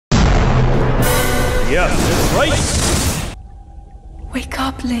Yeah, that's right. Wake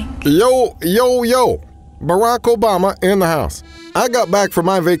up, Link. Yo, yo, yo. Barack Obama in the house. I got back from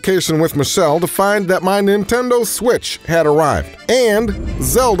my vacation with Michelle to find that my Nintendo Switch had arrived. And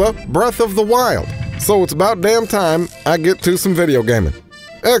Zelda Breath of the Wild. So it's about damn time I get to some video gaming.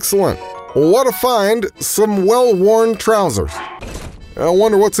 Excellent. What a find, some well-worn trousers. I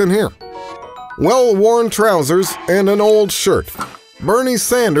wonder what's in here. Well-worn trousers and an old shirt. Bernie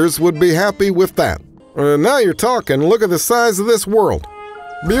Sanders would be happy with that. Now you're talking. Look at the size of this world.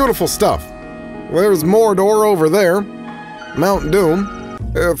 Beautiful stuff. There's Mordor over there. Mount Doom.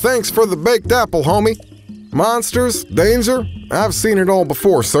 Thanks for the baked apple, homie. Monsters, danger. I've seen it all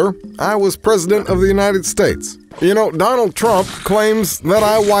before, sir. I was president of the United States. You know, Donald Trump claims that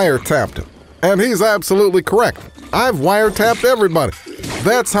I wiretapped him. And he's absolutely correct. I've wiretapped everybody.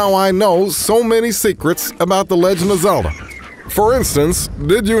 That's how I know so many secrets about The Legend of Zelda. For instance,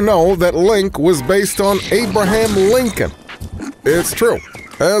 did you know that Link was based on Abraham Lincoln? It's true.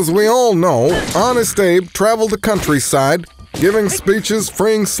 As we all know, Honest Abe traveled the countryside, giving speeches,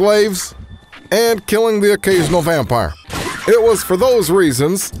 freeing slaves, and killing the occasional vampire. It was for those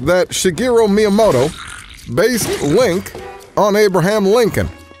reasons that Shigeru Miyamoto based Link on Abraham Lincoln,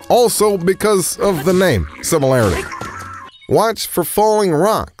 also because of the name similarity. Watch for falling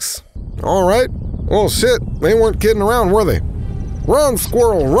rocks. All right. Well, shit, they weren't kidding around, were they? Run,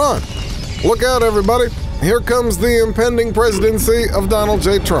 squirrel, run! Look out, everybody. Here comes the impending presidency of Donald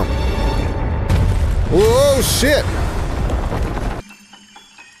J. Trump. Whoa, shit!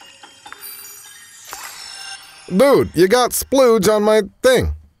 Dude, you got splooge on my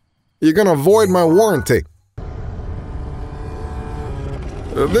thing. You're gonna void my warranty.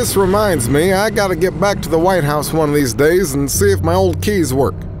 This reminds me, I gotta get back to the White House one of these days and see if my old keys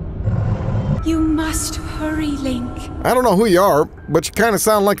work. You must hurry, Link. I don't know who you are, but you kind of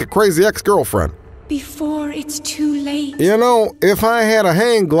sound like a crazy ex-girlfriend. Before it's too late. You know, if I had a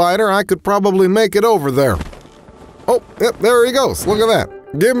hang glider, I could probably make it over there. Oh, yep, there he goes. Look at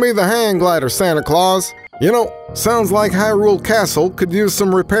that. Give me the hang glider, Santa Claus. You know, sounds like Hyrule Castle could use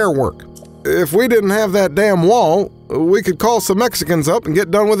some repair work. If we didn't have that damn wall, we could call some Mexicans up and get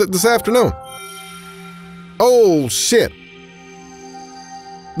done with it this afternoon. Oh, shit.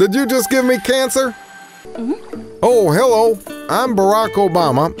 Did you just give me cancer? Mm-hmm. Oh, hello. I'm Barack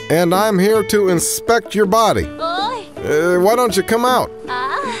Obama, and I'm here to inspect your body. Why don't you come out?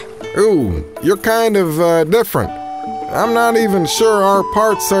 Ooh, you're kind of different. I'm not even sure our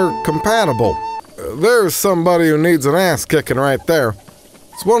parts are compatible. There's somebody who needs an ass kicking right there.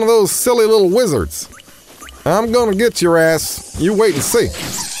 It's one of those silly little wizards. I'm gonna get your ass. You wait and see.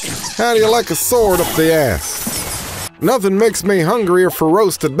 How do you like a sword up the ass? Nothing makes me hungrier for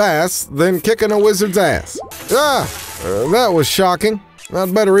roasted bass than kicking a wizard's ass. That was shocking.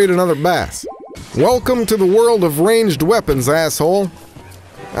 I'd better eat another bass. Welcome to the world of ranged weapons, asshole.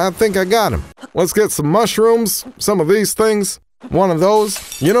 I think I got him. Let's get some mushrooms, some of these things, one of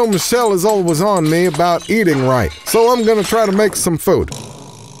those. You know, Michelle is always on me about eating right, so I'm gonna try to make some food.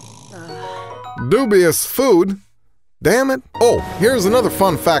 Dubious food? Damn it. Oh, here's another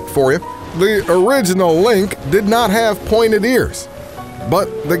fun fact for you. The original Link did not have pointed ears.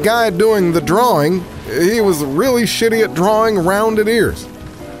 But the guy doing the drawing, he was really shitty at drawing rounded ears.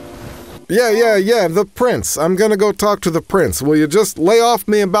 Yeah, the prince. I'm gonna go talk to the prince. Will you just lay off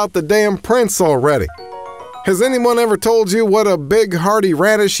me about the damn prince already? Has anyone ever told you what a big hearty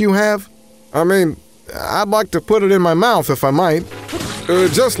radish you have? I mean, I'd like to put it in my mouth if I might.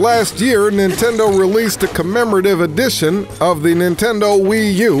 Just last year, Nintendo released a commemorative edition of the Nintendo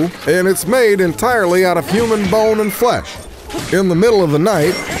Wii U, and it's made entirely out of human bone and flesh. In the middle of the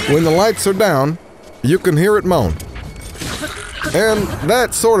night, when the lights are down, you can hear it moan. And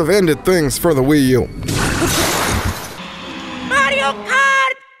that sort of ended things for the Wii U. Mario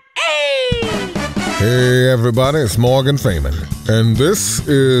Kart 8! Hey everybody, it's Morgan Freeman, and this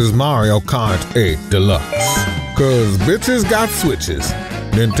is Mario Kart 8 Deluxe. Cause bitches got switches.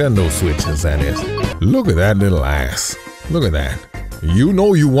 Nintendo switches, that is. Look at that little ass. Look at that. You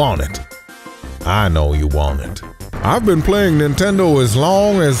know you want it. I know you want it. I've been playing Nintendo as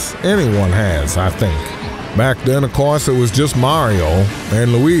long as anyone has, I think. Back then, of course, it was just Mario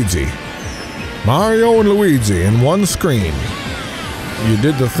and Luigi. Mario and Luigi in one screen. You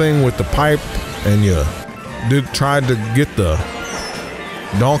did the thing with the pipe and you tried to get the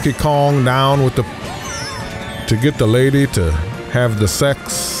Donkey Kong down with to get the lady to have the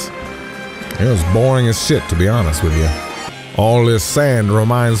sex. It was boring as shit, to be honest with you. All this sand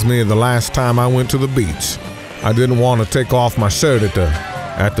reminds me of the last time I went to the beach. I didn't want to take off my shirt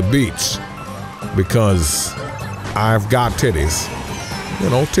at the beach because I've got titties. You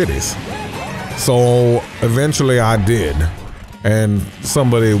know, titties. So eventually I did. And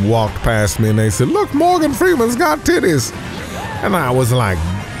somebody walked past me and they said, "Look, Morgan Freeman's got titties." And I was like,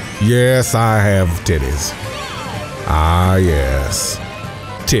 yes, I have titties. Ah, yes,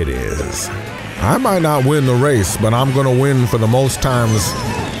 titties. I might not win the race, but I'm gonna win for the most times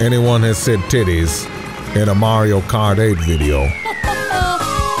anyone has said titties in a Mario Kart 8 video.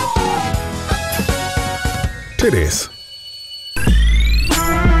 Titties.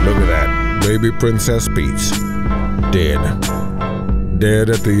 Look at that, baby Princess Peach. Dead. Dead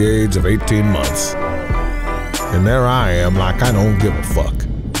at the age of 18 months. And there I am like I don't give a fuck.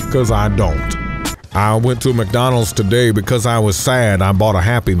 Cause I don't. I went to McDonald's today because I was sad. I bought a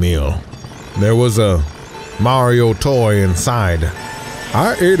Happy Meal. There was a Mario toy inside.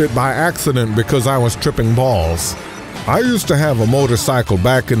 I ate it by accident because I was tripping balls. I used to have a motorcycle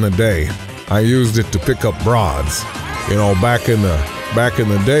back in the day. I used it to pick up broads. You know, back in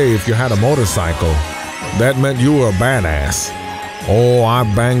the day, if you had a motorcycle, that meant you were a badass. Oh, I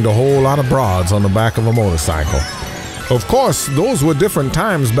banged a whole lot of broads on the back of a motorcycle. Of course, those were different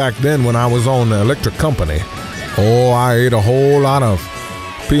times back then when I was on the electric company. Oh, I ate a whole lot of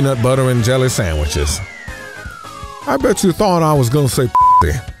peanut butter and jelly sandwiches. I bet you thought I was gonna say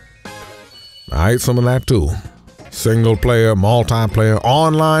p***y. I ate some of that too. Single player, multiplayer,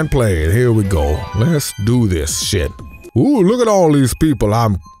 online play. Here we go. Let's do this shit. Ooh, look at all these people.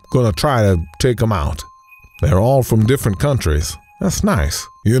 I'm gonna try to take them out. They're all from different countries. That's nice.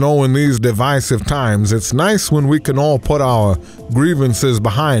 You know, in these divisive times, it's nice when we can all put our grievances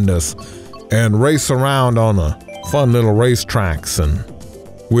behind us and race around on a fun little racetracks. And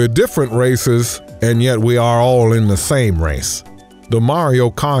we're different races, and yet we are all in the same race. The Mario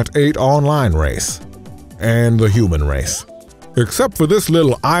Kart 8 online race. And the human race. Except for this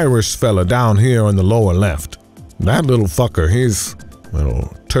little Irish fella down here in the lower left. That little fucker, he's a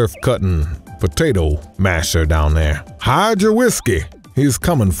little turf-cutting potato masher down there. Hide your whiskey. He's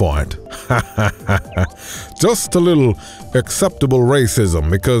coming for it. Just a little acceptable racism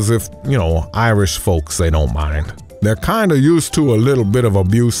because if, you know, Irish folks, they don't mind. They're kind of used to a little bit of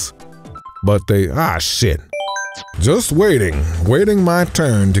abuse, but they, shit. Just waiting my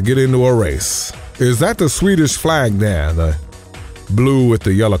turn to get into a race. Is that the Swedish flag there? The blue with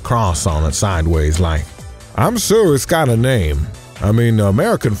the yellow cross on it sideways like. I'm sure it's got a name. I mean, the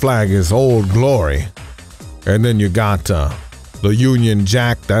American flag is Old Glory. And then you got the Union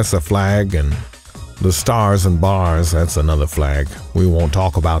Jack, that's a flag, and the Stars and Bars, that's another flag. We won't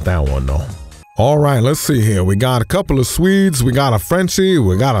talk about that one, though. All right, let's see here. We got a couple of Swedes, we got a Frenchie,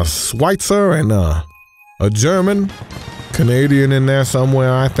 we got a Schweitzer, and a German. Canadian in there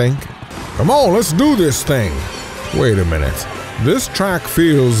somewhere, I think. Come on, let's do this thing. Wait a minute. This track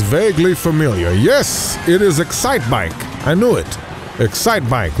feels vaguely familiar. Yes, it is Excite Bike. I knew it. Excite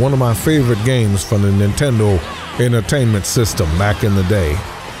Bike, one of my favorite games from the Nintendo Entertainment System back in the day.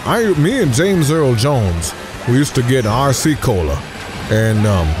 Me and James Earl Jones, we used to get RC Cola. And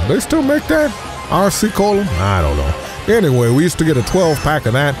they still make that? RC Cola? I don't know. Anyway, we used to get a 12-pack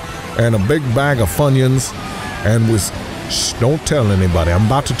of that and a big bag of Funyuns. And shh, don't tell anybody. I'm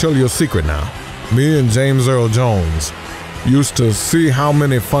about to tell you a secret now. Me and James Earl Jones used to see how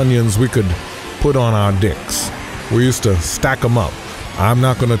many Funyuns we could put on our dicks. We used to stack them up. I'm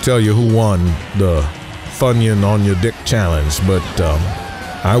not going to tell you who won the Funyun on your dick challenge, but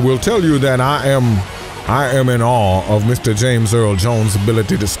I will tell you that I am in awe of Mr. James Earl Jones'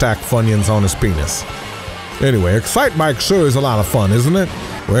 ability to stack Funyuns on his penis. Anyway, Excite Bike sure is a lot of fun, isn't it?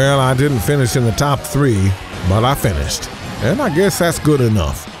 Well, I didn't finish in the top 3, but I finished. And I guess that's good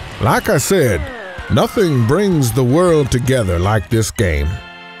enough. Like I said, nothing brings the world together like this game.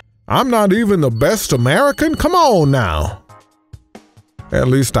 I'm not even the best American? Come on now. At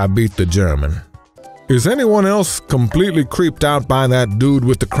least I beat the German. Is anyone else completely creeped out by that dude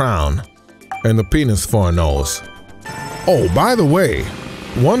with the crown and the penis for a nose? Oh, by the way,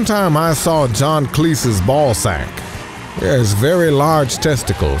 one time I saw John Cleese's ball sack. He has very large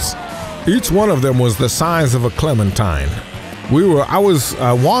testicles. Each one of them was the size of a clementine.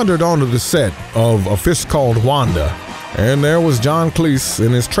 I wandered onto the set of A Fish Called Wanda, and there was John Cleese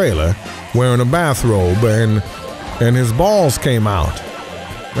in his trailer wearing a bathrobe, and his balls came out.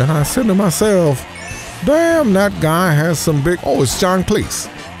 And I said to myself, damn, that guy has some big... Oh, it's John Cleese.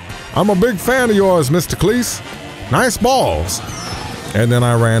 I'm a big fan of yours, Mr. Cleese. Nice balls. And then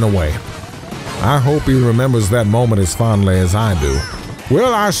I ran away. I hope he remembers that moment as fondly as I do.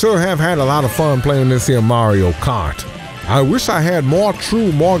 Well, I sure have had a lot of fun playing this here Mario Kart. I wish I had more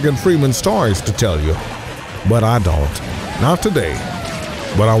true Morgan Freeman stories to tell you, but I don't. Not today.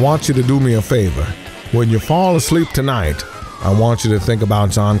 But I want you to do me a favor. When you fall asleep tonight, I want you to think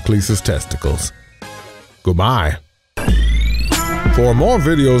about John Cleese's testicles. Goodbye. For more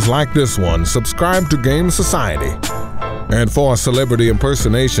videos like this one, subscribe to Game Society. And for celebrity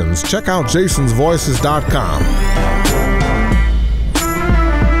impersonations, check out jasonsvoices.com.